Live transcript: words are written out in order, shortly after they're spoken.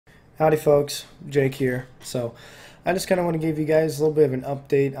Howdy folks, Jake here. So I just kind of want to give you guys a little bit of an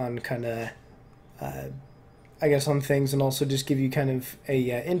update on kind of, uh, I guess, on things, and also just give you kind of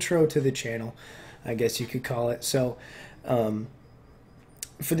a intro to the channel, I guess you could call it. So um,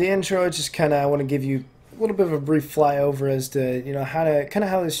 for the intro, it's just kind of I want to give you a little bit of a brief flyover as to how to kind of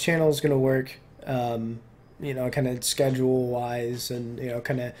how this channel is going to work. Kind of schedule wise, and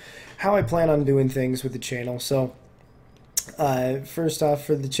kind of how I plan on doing things with the channel. So first off,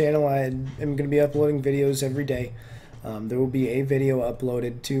 for the channel, I am going to be uploading videos every day. There will be a video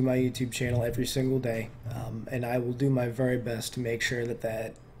uploaded to my YouTube channel every single day, and I will do my very best to make sure that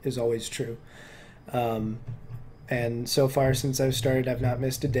that is always true. And so far, since I've started, I've not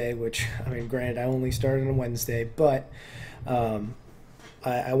missed a day, which, I mean, granted, I only started on Wednesday, but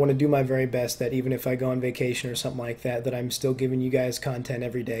I want to do my very best that even if I go on vacation or something like that, that I'm still giving you guys content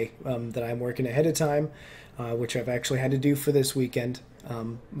every day, that I'm working ahead of time, which I've actually had to do for this weekend,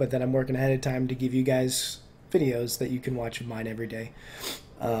 but that I'm working ahead of time to give you guys videos that you can watch of mine every day.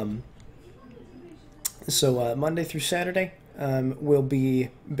 So Monday through Saturday will be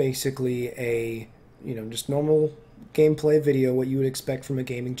basically a just normal gameplay video, what you would expect from a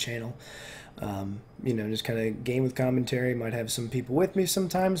gaming channel. Just kind of game with commentary. Might have some people with me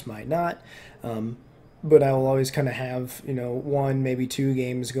sometimes, might not. But I will always kind of have, one, maybe two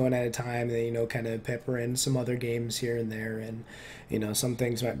games going at a time, and then, kind of pepper in some other games here and there. And, some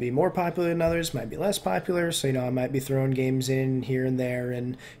things might be more popular than others, might be less popular. So, I might be throwing games in here and there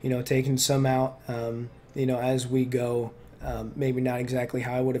and, taking some out, as we go. Maybe not exactly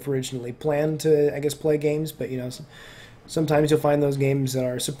how I would have originally planned to, I guess, play games, but, sometimes you'll find those games that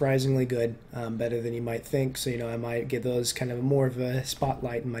are surprisingly good, better than you might think. So, I might give those kind of more of a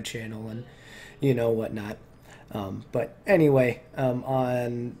spotlight in my channel and, whatnot. But anyway,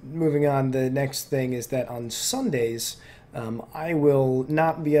 on moving on, the next thing is that on Sundays, I will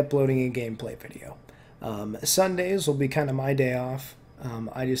not be uploading a gameplay video. Sundays will be kind of my day off.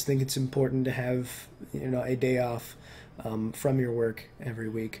 I just think it's important to have, a day off from your work every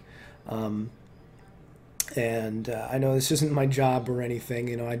week. And I know this isn't my job or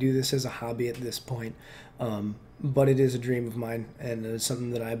anything. I do this as a hobby at this point. But it is a dream of mine, and it's something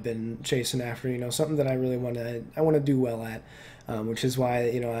that I've been chasing after. Something that I really want to do well at, which is why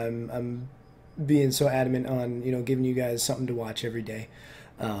I'm being so adamant on giving you guys something to watch every day.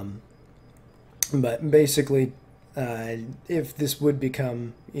 But basically, if this would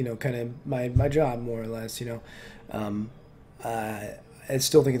become kind of my job more or less, I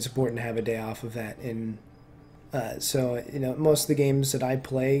still think it's important to have a day off of that. So most of the games that I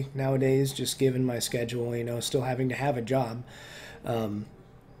play nowadays, just given my schedule, still having to have a job,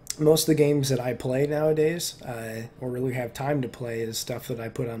 most of the games that I play nowadays, or really have time to play, is stuff that I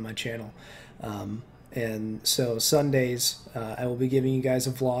put on my channel. And so Sundays, I will be giving you guys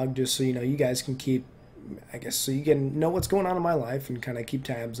a vlog, just so you guys can keep, I guess, so you can know what's going on in my life and kind of keep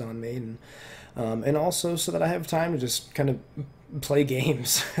tabs on me, and also so that I have time to just kind of play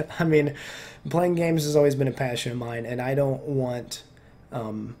games. I mean, playing games has always been a passion of mine, and I don't want,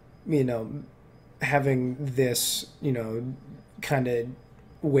 having this, kind of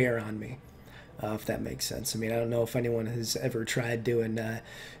wear on me, if that makes sense. I mean, I don't know if anyone has ever tried doing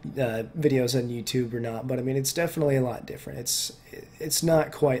videos on YouTube or not, but I mean, it's definitely a lot different. It's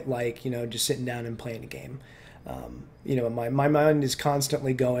not quite like, just sitting down and playing a game. My mind is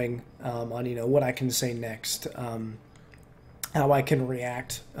constantly going on, what I can say next, how I can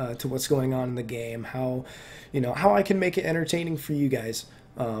react to what's going on in the game, how I can make it entertaining for you guys.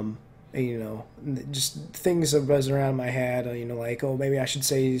 Just things that buzz around my head, like, oh, maybe I should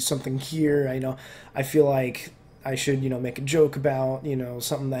say something here. I feel like I should, make a joke about,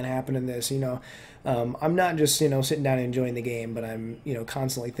 something that happened in this. I'm not just, sitting down and enjoying the game, but I'm,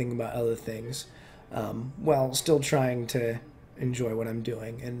 constantly thinking about other things, while still trying to enjoy what I'm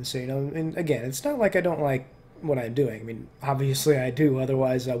doing. And so, and again, it's not like I don't like what I'm doing. I mean, obviously I do,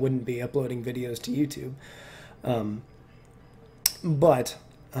 otherwise I wouldn't be uploading videos to YouTube. But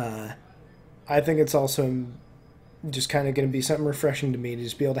I think it's also just kind of going to be something refreshing to me to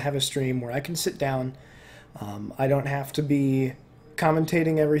just be able to have a stream where I can sit down. I don't have to be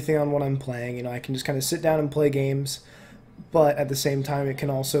commentating everything on what I'm playing. I can just kind of sit down and play games, but at the same time it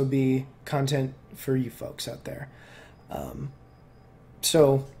can also be content for you folks out there.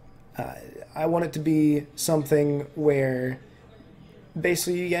 So I want it to be something where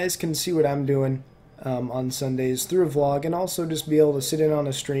basically you guys can see what I'm doing on Sundays through a vlog, and also just be able to sit in on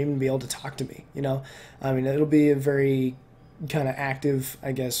a stream and be able to talk to me. I mean, it'll be a very kind of active,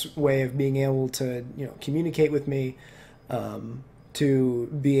 I guess, way of being able to communicate with me, to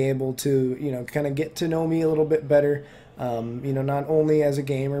be able to kind of get to know me a little bit better, Not only as a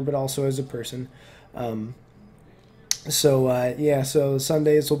gamer but also as a person. Yeah, so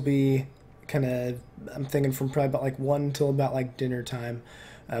Sundays will be kind of, I'm thinking from probably about like 1 till about like dinner time,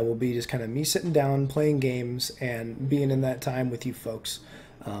 will be just kind of me sitting down, playing games, and being in that time with you folks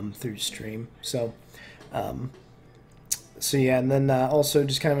through stream. So yeah, and then also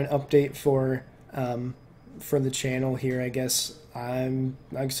just kind of an update for the channel here. I guess like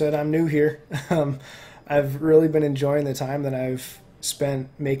I said, I'm new here. I've really been enjoying the time that I've spent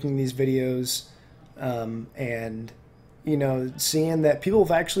making these videos, and seeing that people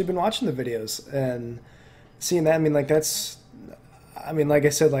have actually been watching the videos and seeing that. I mean, like like I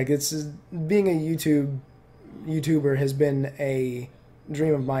said, like it's being a YouTuber has been a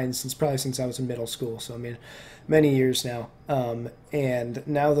dream of mine since I was in middle school. So I mean, many years now. And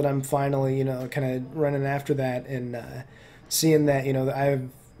now that I'm finally, kind of running after that and seeing that,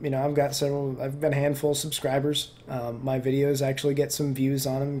 I've got a handful of subscribers. My videos actually get some views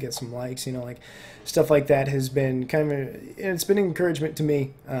on them, get some likes, like stuff like that has been it's been an encouragement to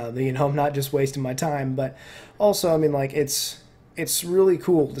me. I'm not just wasting my time, but also, I mean, like it's really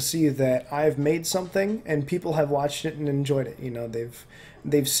cool to see that I've made something and people have watched it and enjoyed it.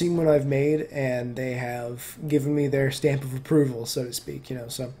 They've seen what I've made and they have given me their stamp of approval, so to speak.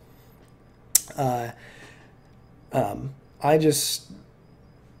 So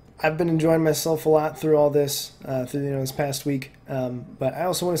I've been enjoying myself a lot through all this, through this past week. But I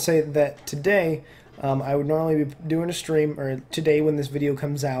also want to say that today, I would normally be doing a stream, or today when this video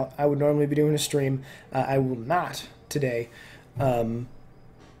comes out, I would normally be doing a stream. I will not today,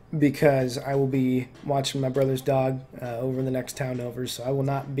 because I will be watching my brother's dog over in the next town over. So I will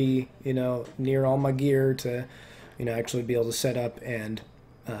not be, near all my gear to, actually be able to set up and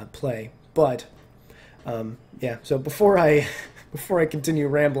play. But yeah. So before I continue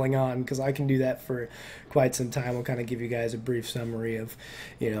rambling on, because I can do that for quite some time, I'll kind of give you guys a brief summary of,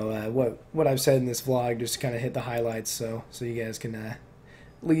 what I've said in this vlog, just to kind of hit the highlights, so you guys can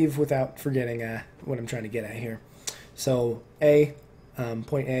leave without forgetting what I'm trying to get at here. So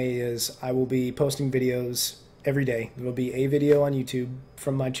point A is I will be posting videos every day. There will be a video on YouTube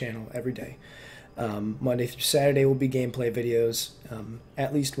from my channel every day. Monday through Saturday will be gameplay videos,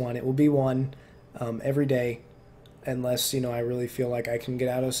 at least one. It will be one every day, unless I really feel like I can get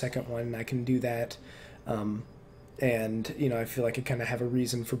out a second one, and I can do that. And I feel like I kind of have a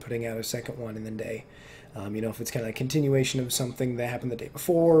reason for putting out a second one in the day. If it's kind of a continuation of something that happened the day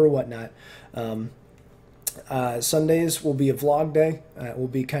before or whatnot. Sundays will be a vlog day. It will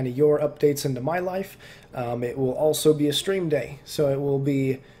be kind of your updates into my life. It will also be a stream day, so it will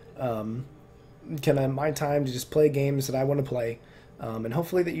be kind of my time to just play games that I want to play, and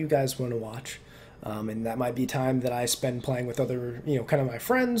hopefully that you guys want to watch. And that might be time that I spend playing with other, kind of my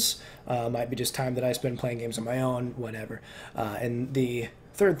friends. Might be just time that I spend playing games on my own, whatever. And the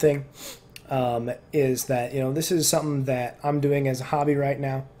third thing is that, this is something that I'm doing as a hobby right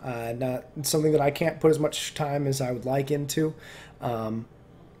now. Not something that I can't put as much time as I would like into.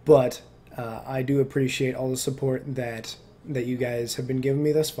 But I do appreciate all the support that you guys have been giving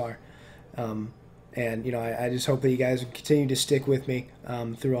me thus far. And, I just hope that you guys continue to stick with me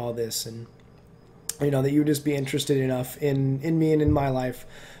through all this, and that you would just be interested enough in me and in my life,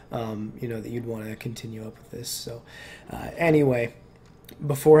 that you'd want to continue up with this. So anyway,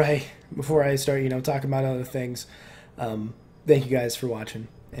 before I start, talking about other things, thank you guys for watching,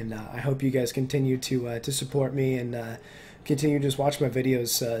 and I hope you guys continue to support me and continue to just watch my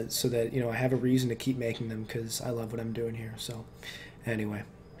videos, so that I have a reason to keep making them, because I love what I'm doing here. So anyway,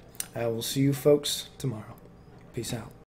 I will see you folks tomorrow. Peace out.